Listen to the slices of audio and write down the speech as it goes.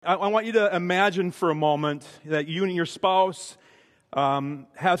I want you to imagine for a moment that you and your spouse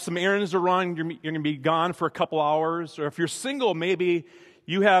have some errands to run. You're going to be gone for a couple hours. Or if you're single, maybe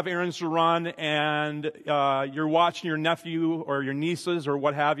you have errands to run and you're watching your nephew or your nieces or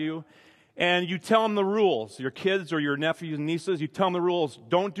what have you. And you tell them the rules. Your kids or your nephews and nieces, you tell them the rules.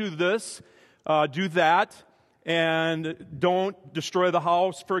 Don't do this, do that, and don't destroy the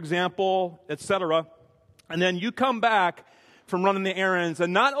house, for example, etc. And then you come back from running the errands,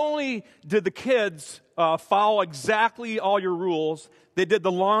 and not only did the kids follow exactly all your rules, they did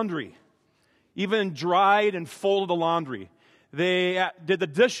the laundry, even dried and folded the laundry. They did the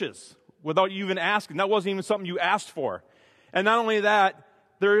dishes without you even asking. That wasn't even something you asked for. And not only that,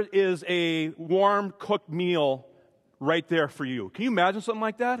 there is a warm cooked meal right there for you. Can you imagine something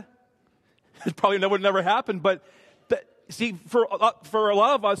like that? It probably would never happen, but see, for a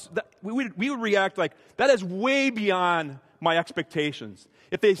lot of us, we would react like, that is way beyond my expectations.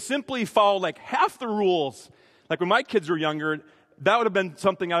 If they simply followed like half the rules, like when my kids were younger, that would have been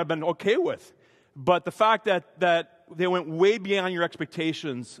something I'd have been okay with. But the fact that they went way beyond your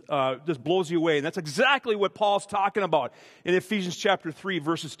expectations just blows you away. And that's exactly what Paul's talking about in Ephesians chapter 3,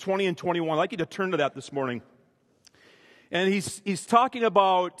 verses 20 and 21. I'd like you to turn to that this morning. And he's talking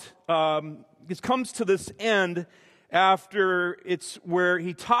about, it comes to this end after it's where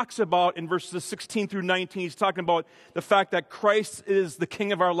he talks about in verses 16 through 19, he's talking about the fact that Christ is the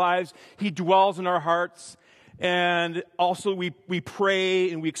King of our lives. He dwells in our hearts. And also we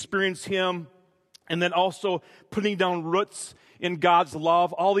pray and we experience Him. And then also putting down roots in God's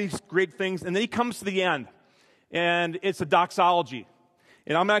love, all these great things. And then he comes to the end. And it's a doxology.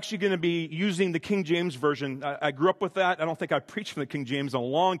 And I'm actually going to be using the King James Version. I grew up with that. I don't think I've preached from the King James in a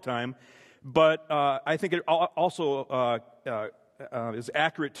long time. But I think it also is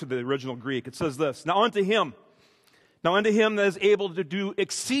accurate to the original Greek. It says this: Now unto him that is able to do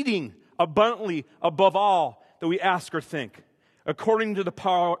exceeding abundantly above all that we ask or think, according to the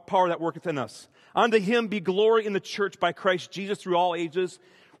power that worketh in us. Unto him be glory in the church by Christ Jesus through all ages,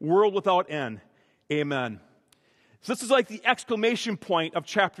 world without end. Amen. So this is like the exclamation point of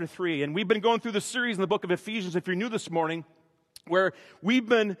chapter 3. And we've been going through the series in the book of Ephesians, if you're new this morning, where we've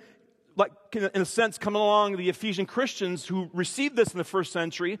been, like, in a sense, coming along the Ephesian Christians who received this in the first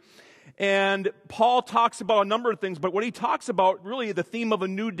century. And Paul talks about a number of things, but what he talks about, really the theme of a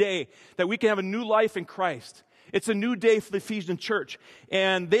new day, that we can have a new life in Christ. It's a new day for the Ephesian church.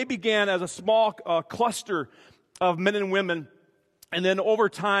 And they began as a small cluster of men and women. And then over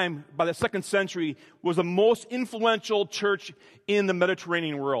time, by the second century, was the most influential church in the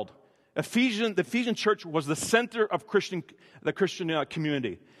Mediterranean world. The Ephesian church was the center of the Christian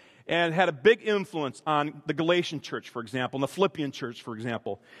community. And had a big influence on the Galatian church, for example, and the Philippian church, for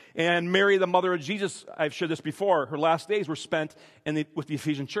example. And Mary, the mother of Jesus, I've shared this before, her last days were spent with the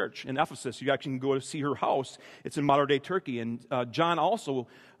Ephesian church in Ephesus. You actually can go to see her house. It's in modern-day Turkey. And John also,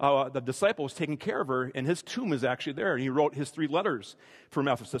 the disciple, was taking care of her, and his tomb is actually there. And he wrote his 3 letters from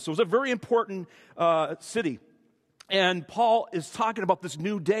Ephesus. So it was a very important city. And Paul is talking about this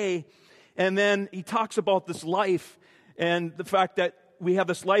new day, and then he talks about this life and the fact that we have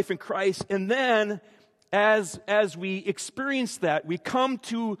this life in Christ, and then as we experience that, we come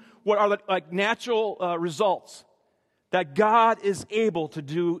to what are like natural results, that God is able to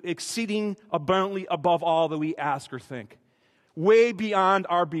do exceeding abundantly above all that we ask or think, way beyond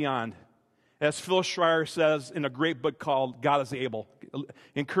our beyond. As Phil Schreier says in a great book called God is Able. I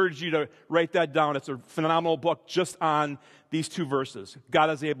encourage you to write that down. It's a phenomenal book just on these 2 verses. God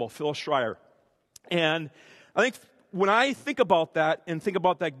is Able, Phil Schreier. And I think when I think about that and think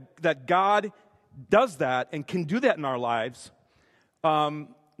about that God does that and can do that in our lives,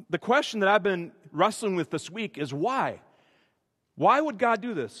 the question that I've been wrestling with this week is why? Why would God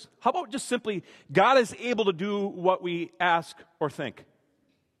do this? How about just simply, God is able to do what we ask or think?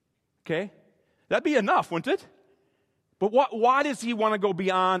 Okay? That'd be enough, wouldn't it? But why does He want to go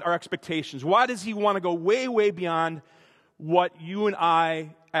beyond our expectations? Why does He want to go way, way beyond what you and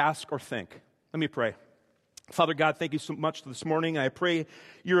I ask or think? Let me pray. Father God, thank you so much this morning. I pray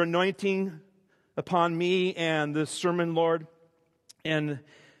your anointing upon me and this sermon, Lord. And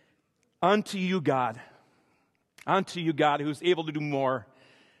unto you, God, who is able to do more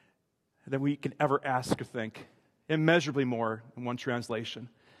than we can ever ask or think, immeasurably more in one translation.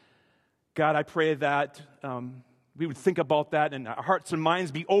 God, I pray that we would think about that and our hearts and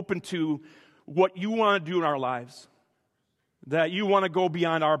minds be open to what you want to do in our lives, that you want to go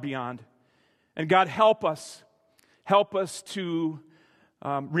beyond our beyond. And God, help us to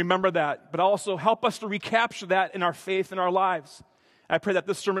remember that, but also help us to recapture that in our faith in our lives. I pray that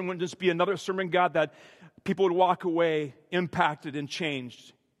this sermon wouldn't just be another sermon, God, that people would walk away impacted and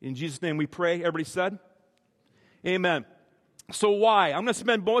changed In Jesus' name we pray. Everybody said? Amen. So why? I'm going to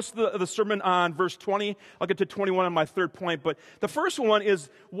spend most of the sermon on verse 20. I'll get to 21 on my third point. But the first one is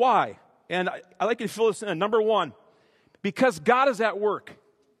why. And I'd like you to fill this in. Number one, because God is at work.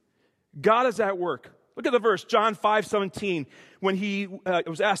 God is at work. Look at the verse, John 5:17. When he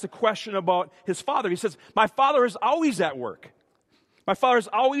was asked a question about his Father, he says, my Father is always at work. My Father is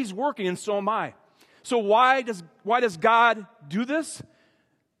always working, and so am I. So why does God do this?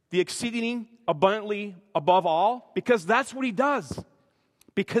 The exceeding abundantly above all? Because that's what he does.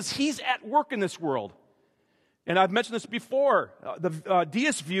 Because he's at work in this world. And I've mentioned this before. The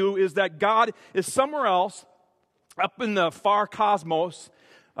deist view is that God is somewhere else, up in the far cosmos,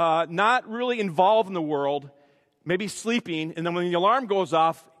 not really involved in the world, maybe sleeping, and then when the alarm goes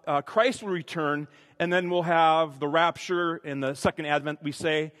off, Christ will return, and then we'll have the rapture and the second advent, we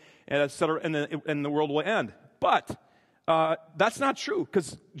say, and et cetera, and the world will end. But that's not true,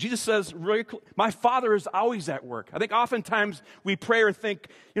 because Jesus says, really, my Father is always at work. I think oftentimes we pray or think,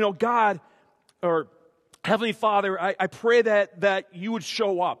 God, or Heavenly Father, I pray that you would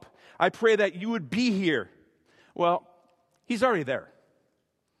show up. I pray that you would be here. Well, he's already there.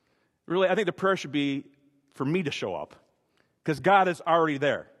 Really, I think the prayer should be for me to show up, because God is already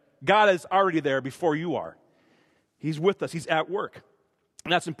there. God is already there before you are. He's with us. He's at work.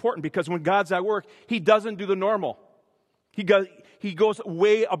 And that's important, because when God's at work, he doesn't do the normal. He goes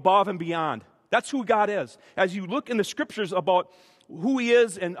way above and beyond. That's who God is. As you look in the scriptures about who he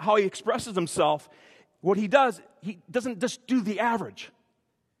is and how he expresses himself, what he doesn't just do the average.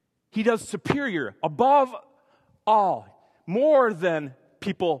 He does superior, above all, more than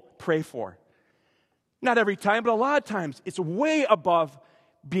people pray for. Not every time, but a lot of times, it's way above,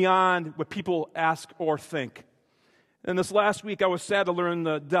 beyond what people ask or think. And this last week, I was sad to learn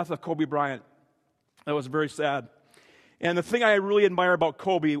the death of Kobe Bryant. That was very sad. And the thing I really admire about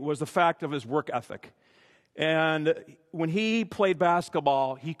Kobe was the fact of his work ethic. And when he played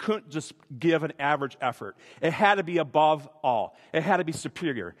basketball, he couldn't just give an average effort. It had to be above all. It had to be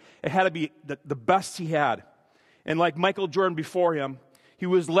superior. It had to be the best he had. And like Michael Jordan before him, he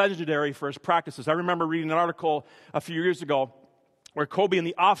was legendary for his practices. I remember reading an article a few years ago where Kobe in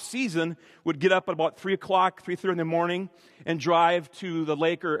the off season would get up at about 3 o'clock, 3:30 in the morning, and drive to the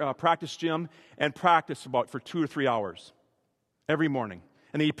Laker practice gym and practice for 2 or 3 hours every morning.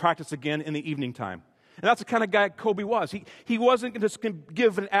 And then he'd practice again in the evening time. And that's the kind of guy Kobe was. He wasn't just going to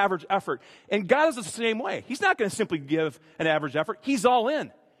give an average effort. And God is the same way. He's not going to simply give an average effort. He's all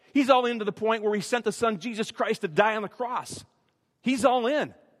in. He's all in to the point where he sent the Son, Jesus Christ, to die on the cross. He's all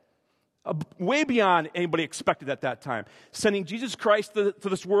in. Way beyond anybody expected at that time. Sending Jesus Christ to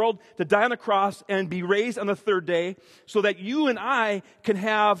this world to die on the cross and be raised on the third day so that you and I can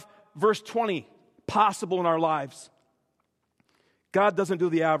have, verse 20, possible in our lives. God doesn't do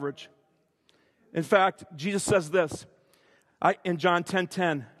the average. In fact, Jesus says this in John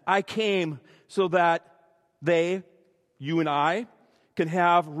 10:10, I came so that they, you and I, can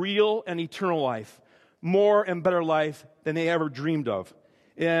have real and eternal life, more and better life than they ever dreamed of.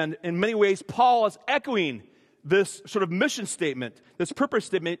 And in many ways, Paul is echoing this sort of mission statement, this purpose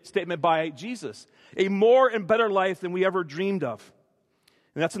statement by Jesus. A more and better life than we ever dreamed of.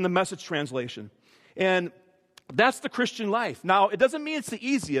 And that's in the Message translation. And that's the Christian life. Now, it doesn't mean it's the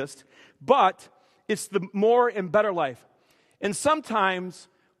easiest, but it's the more and better life. And sometimes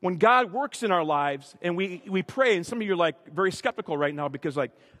when God works in our lives and we pray, and some of you are like very skeptical right now because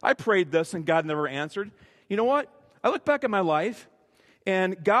like, I prayed this and God never answered. You know what? I look back at my life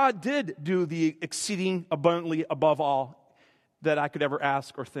and God did do the exceeding abundantly above all that I could ever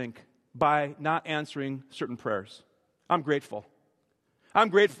ask or think by not answering certain prayers. I'm grateful. I'm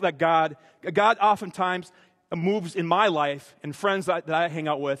grateful that God oftentimes moves in my life and friends that I hang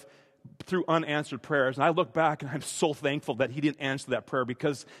out with through unanswered prayers. And I look back and I'm so thankful that he didn't answer that prayer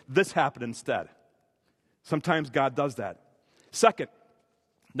because this happened instead. Sometimes God does that. Second,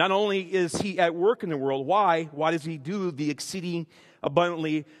 not only is he at work in the world, why does he do the exceeding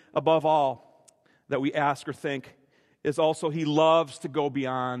abundantly above all that we ask or think? Is also he loves to go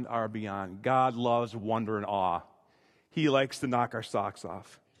beyond our beyond. God loves wonder and awe. He likes to knock our socks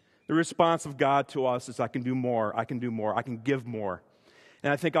off. The response of God to us is, I can do more, I can do more, I can give more.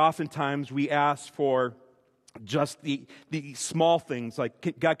 And I think oftentimes we ask for just the small things,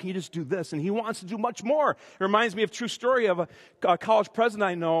 like, God, can you just do this? And he wants to do much more. It reminds me of a true story of a college president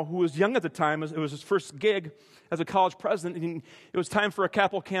I know who was young at the time. It was his first gig as a college president. And it was time for a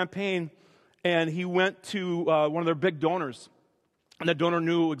capital campaign, and he went to one of their big donors. And the donor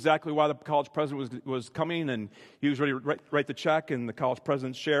knew exactly why the college president was coming, and he was ready to write the check, and the college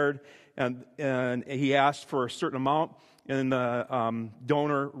president shared, and he asked for a certain amount. and the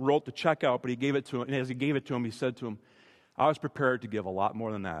donor wrote the check out, but he gave it to him. And as he gave it to him, he said to him, I was prepared to give a lot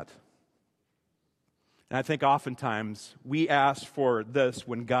more than that. And I think oftentimes we ask for this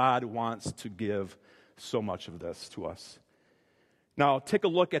when God wants to give so much of this to us. Now, take a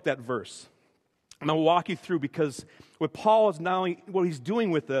look at that verse. I'm going to walk you through, because what Paul is not only, what he's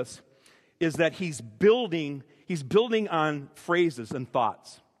doing with this is that he's building on phrases and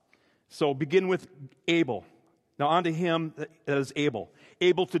thoughts. So begin with able. Now on to him that is able.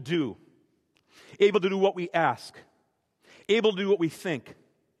 Able to do what we ask. Able to do what we think.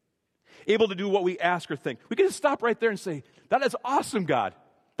 Able to do what we ask or think. We can just stop right there and say, that is awesome, God.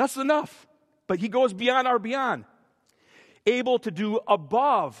 That's enough. But he goes beyond our beyond. Able to do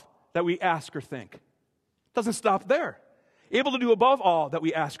above that we ask or think. Doesn't stop there. Able to do above all that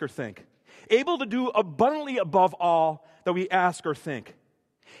we ask or think. Able to do abundantly above all that we ask or think.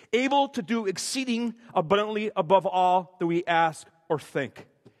 Able to do exceeding abundantly above all that we ask or think.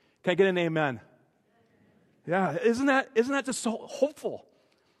 Can I get an amen? Yeah, isn't that just so hopeful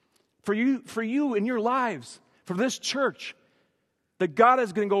for you in your lives, for this church, that God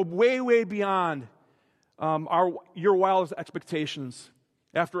is going to go way, way beyond your wildest expectations.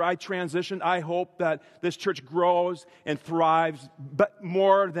 After I transition, I hope that this church grows and thrives, but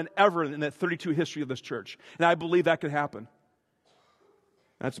more than ever in the 32 history of this church. And I believe that could happen.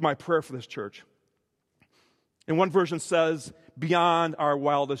 That's my prayer for this church. And one version says, beyond our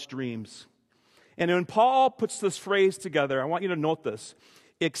wildest dreams. And when Paul puts this phrase together, I want you to note this.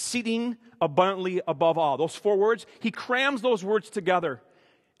 Exceeding abundantly above all. Those 4 words, he crams those words together.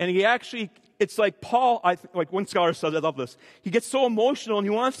 And he actually, it's like Paul, like one scholar says, I love this. He gets so emotional and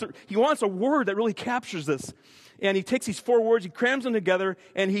he wants a word that really captures this. And he takes these 4 words, he crams them together,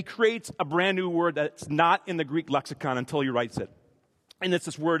 and he creates a brand new word that's not in the Greek lexicon until he writes it. And it's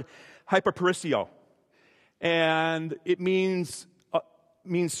this word, hyperperisio. And it means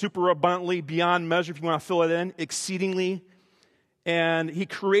super abundantly, beyond measure, if you want to fill it in, exceedingly. And he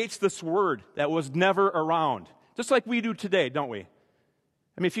creates this word that was never around, just like we do today, don't we?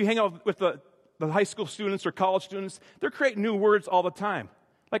 I mean, if you hang out with the high school students or college students, they're creating new words all the time.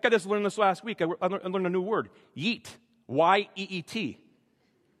 Like I just learned this last week. I learned a new word, yeet, Y-E-E-T.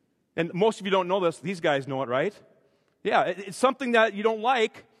 And most of you don't know this. These guys know it, right? Yeah, it's something that you don't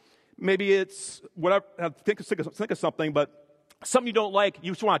like. Maybe it's whatever. Think of something, but something you don't like,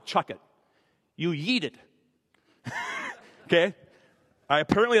 you just want to chuck it. You yeet it. Okay?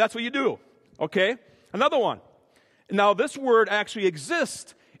 Apparently that's what you do. Okay? Another one. Now, this word actually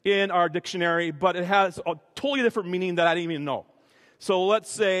exists in our dictionary, but it has a totally different meaning that I didn't even know. So let's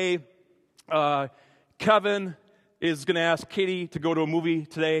say Kevin is going to ask Katie to go to a movie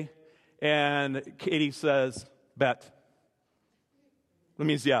today, and Katie says, bet. That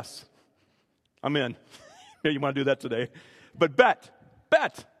means yes. I'm in. Maybe you want to do that today. But bet.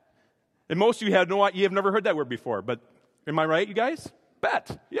 And most of you have never heard that word before, but am I right, you guys?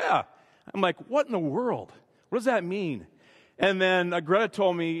 Bet. Yeah. I'm like, what in the world? What does that mean? And then Greta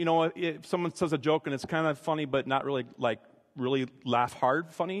told me, if someone says a joke and it's kind of funny, but not really really laugh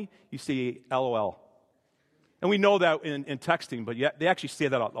hard funny, you say LOL. And we know that in texting, but yet they actually say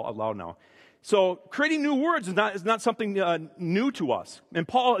that out loud now. So creating new words is not something new to us. And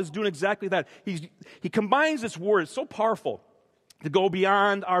Paul is doing exactly that. He combines this word, it's so powerful, to go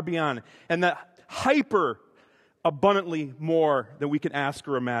beyond our beyond, and that hyper abundantly more than we can ask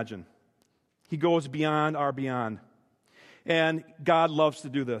or imagine. He goes beyond our beyond. And God loves to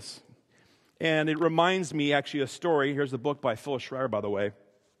do this. And it reminds me actually of a story. Here's the book by Phyllis Schreier, by the way.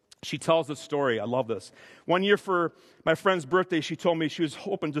 She tells this story. I love this. One year for my friend's birthday, she told me she was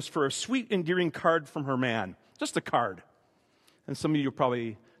hoping just for a sweet, endearing card from her man. Just a card. And some of you are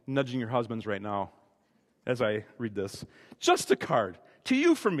probably nudging your husbands right now as I read this. Just a card. To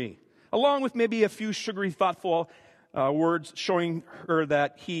you from me. Along with maybe a few sugary, thoughtful words showing her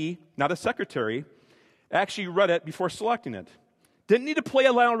that he, not a secretary, actually read it before selecting it. Didn't need to play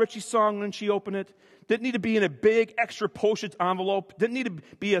a Lionel Richie song when she opened it. Didn't need to be in a big extra postage envelope. Didn't need to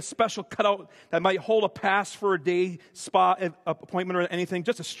be a special cutout that might hold a pass for a day spa appointment or anything.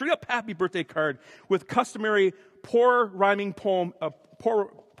 Just a straight up happy birthday card with customary poorly rhyming poem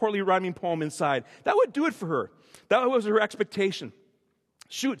inside. That would do it for her. That was her expectation.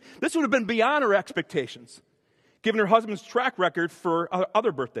 Shoot, this would have been beyond her expectations, given her husband's track record for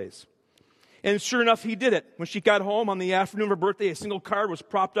other birthdays. And sure enough, he did it. When she got home on the afternoon of her birthday, a single card was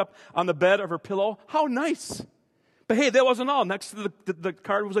propped up on the bed of her pillow. How nice. But hey, that wasn't all. Next to the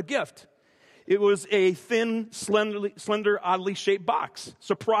card was a gift. It was a thin, slender, oddly shaped box.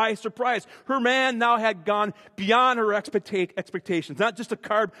 Surprise, surprise. Her man now had gone beyond her expectations. Not just a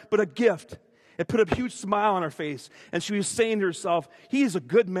card, but a gift. It put a huge smile on her face, and she was saying to herself, he is a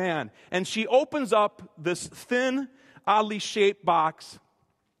good man. And she opens up this thin, oddly shaped box,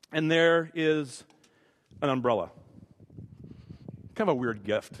 and there is an umbrella. Kind of a weird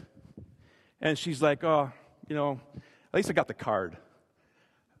gift. And she's like, oh, at least I got the card.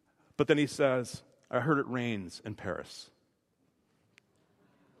 But then he says, I heard it rains in Paris.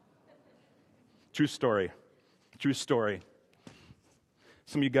 True story. True story.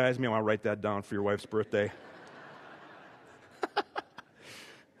 Some of you guys may want to write that down for your wife's birthday.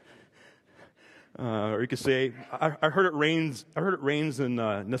 Or you could say, I heard it rains in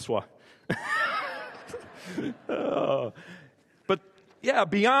Nisswa. But yeah,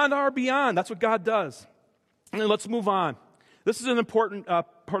 beyond our beyond. That's what God does. And then let's move on. This is an important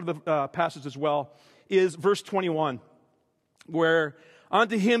part of the passage as well, is verse 21, where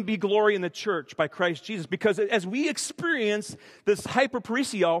unto him be glory in the church by Christ Jesus. Because as we experience this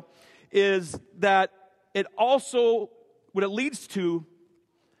hyperparisio, is that it also, what it leads to,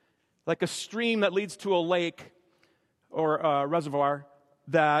 like a stream that leads to a lake or a reservoir,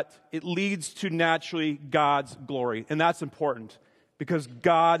 that it leads to naturally God's glory. And that's important because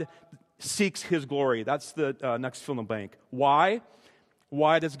God seeks his glory. That's the next fill in the blank. Why?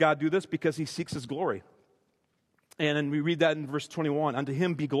 Why does God do this? Because he seeks his glory. And then we read that in verse 21, unto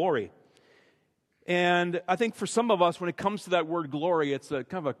him be glory. And I think for some of us, when it comes to that word glory, it's a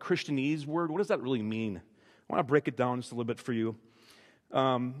kind of a Christianese word. What does that really mean? I want to break it down just a little bit for you.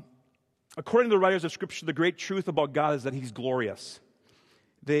 According to the writers of Scripture, the great truth about God is that he's glorious.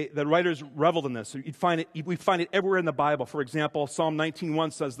 The writers reveled in this. We find it everywhere in the Bible. For example, Psalm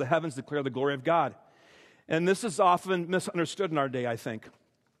 19:1 says, the heavens declare the glory of God. And this is often misunderstood in our day, I think.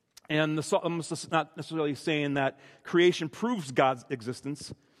 And the psalmist is not necessarily saying that creation proves God's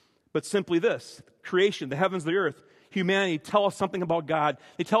existence, but simply this. Creation, the heavens, the earth, humanity tell us something about God.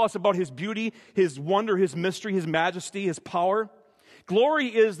 They tell us about his beauty, his wonder, his mystery, his majesty, his power. Glory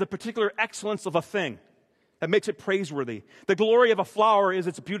is the particular excellence of a thing that makes it praiseworthy. The glory of a flower is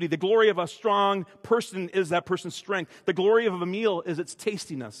its beauty. The glory of a strong person is that person's strength. The glory of a meal is its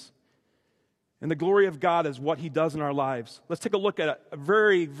tastiness. And the glory of God is what he does in our lives. Let's take a look at a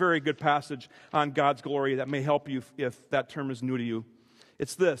very, very good passage on God's glory that may help you if that term is new to you.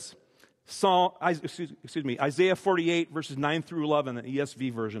 It's this. Isaiah 48, verses 9 through 11, the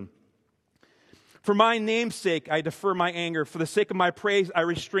ESV version. For my name's sake, I defer my anger. For the sake of my praise, I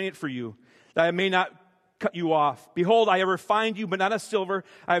restrain it for you, that I may not cut you off. Behold, I have refined you, but not as silver.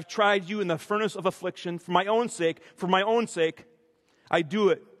 I have tried you in the furnace of affliction. For my own sake, I do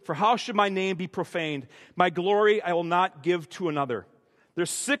it. For how should my name be profaned? My glory I will not give to another.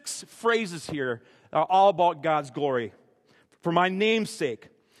 There's 6 phrases here that are all about God's glory. For my name's sake,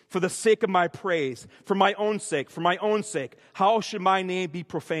 for the sake of my praise, for my own sake, how should my name be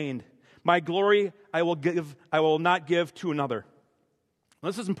profaned? My glory I will not give to another. Now,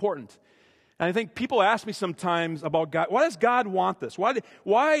 this is important. And I think people ask me sometimes about God. Why does God want this?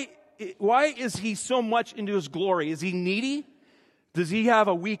 Why is he so much into his glory? Is he needy? Does he have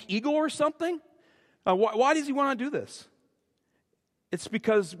a weak ego or something? Why does he want to do this? It's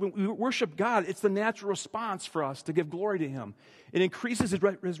because when we worship God, it's the natural response for us to give glory to him. It increases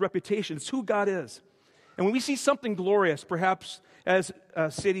his reputation. It's who God is. And when we see something glorious, perhaps as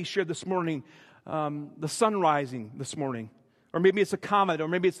Sadie shared this morning, the sun rising this morning, or maybe it's a comet, or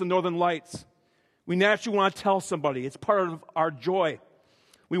maybe it's the northern lights, we naturally want to tell somebody. It's part of our joy.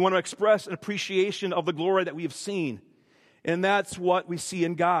 We want to express an appreciation of the glory that we have seen. And that's what we see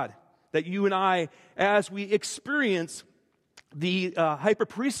in God. That you and I, as we experience the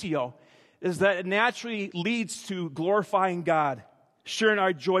hyperparisio, is that it naturally leads to glorifying God, sharing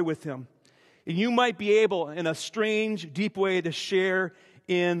our joy with him. And you might be able, in a strange, deep way, to share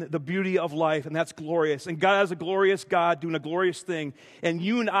in the beauty of life, and that's glorious. And God is a glorious God doing a glorious thing, and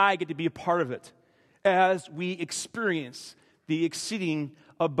you and I get to be a part of it as we experience the exceeding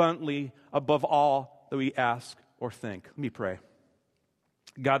abundantly above all that we ask or think. Let me pray.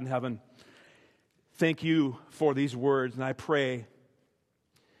 God in heaven, thank you for these words, and I pray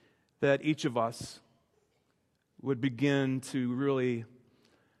that each of us would begin to really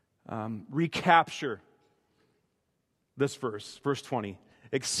recapture this verse 20,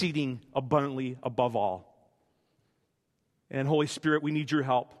 exceeding abundantly above all. And Holy Spirit, we need your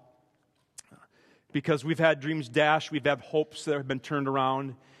help because we've had dreams dashed, we've had hopes that have been turned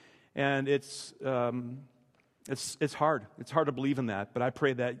around, and it's hard. It's hard to believe in that, but I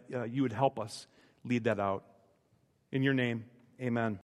pray that you would help us lead that out. In your name, amen.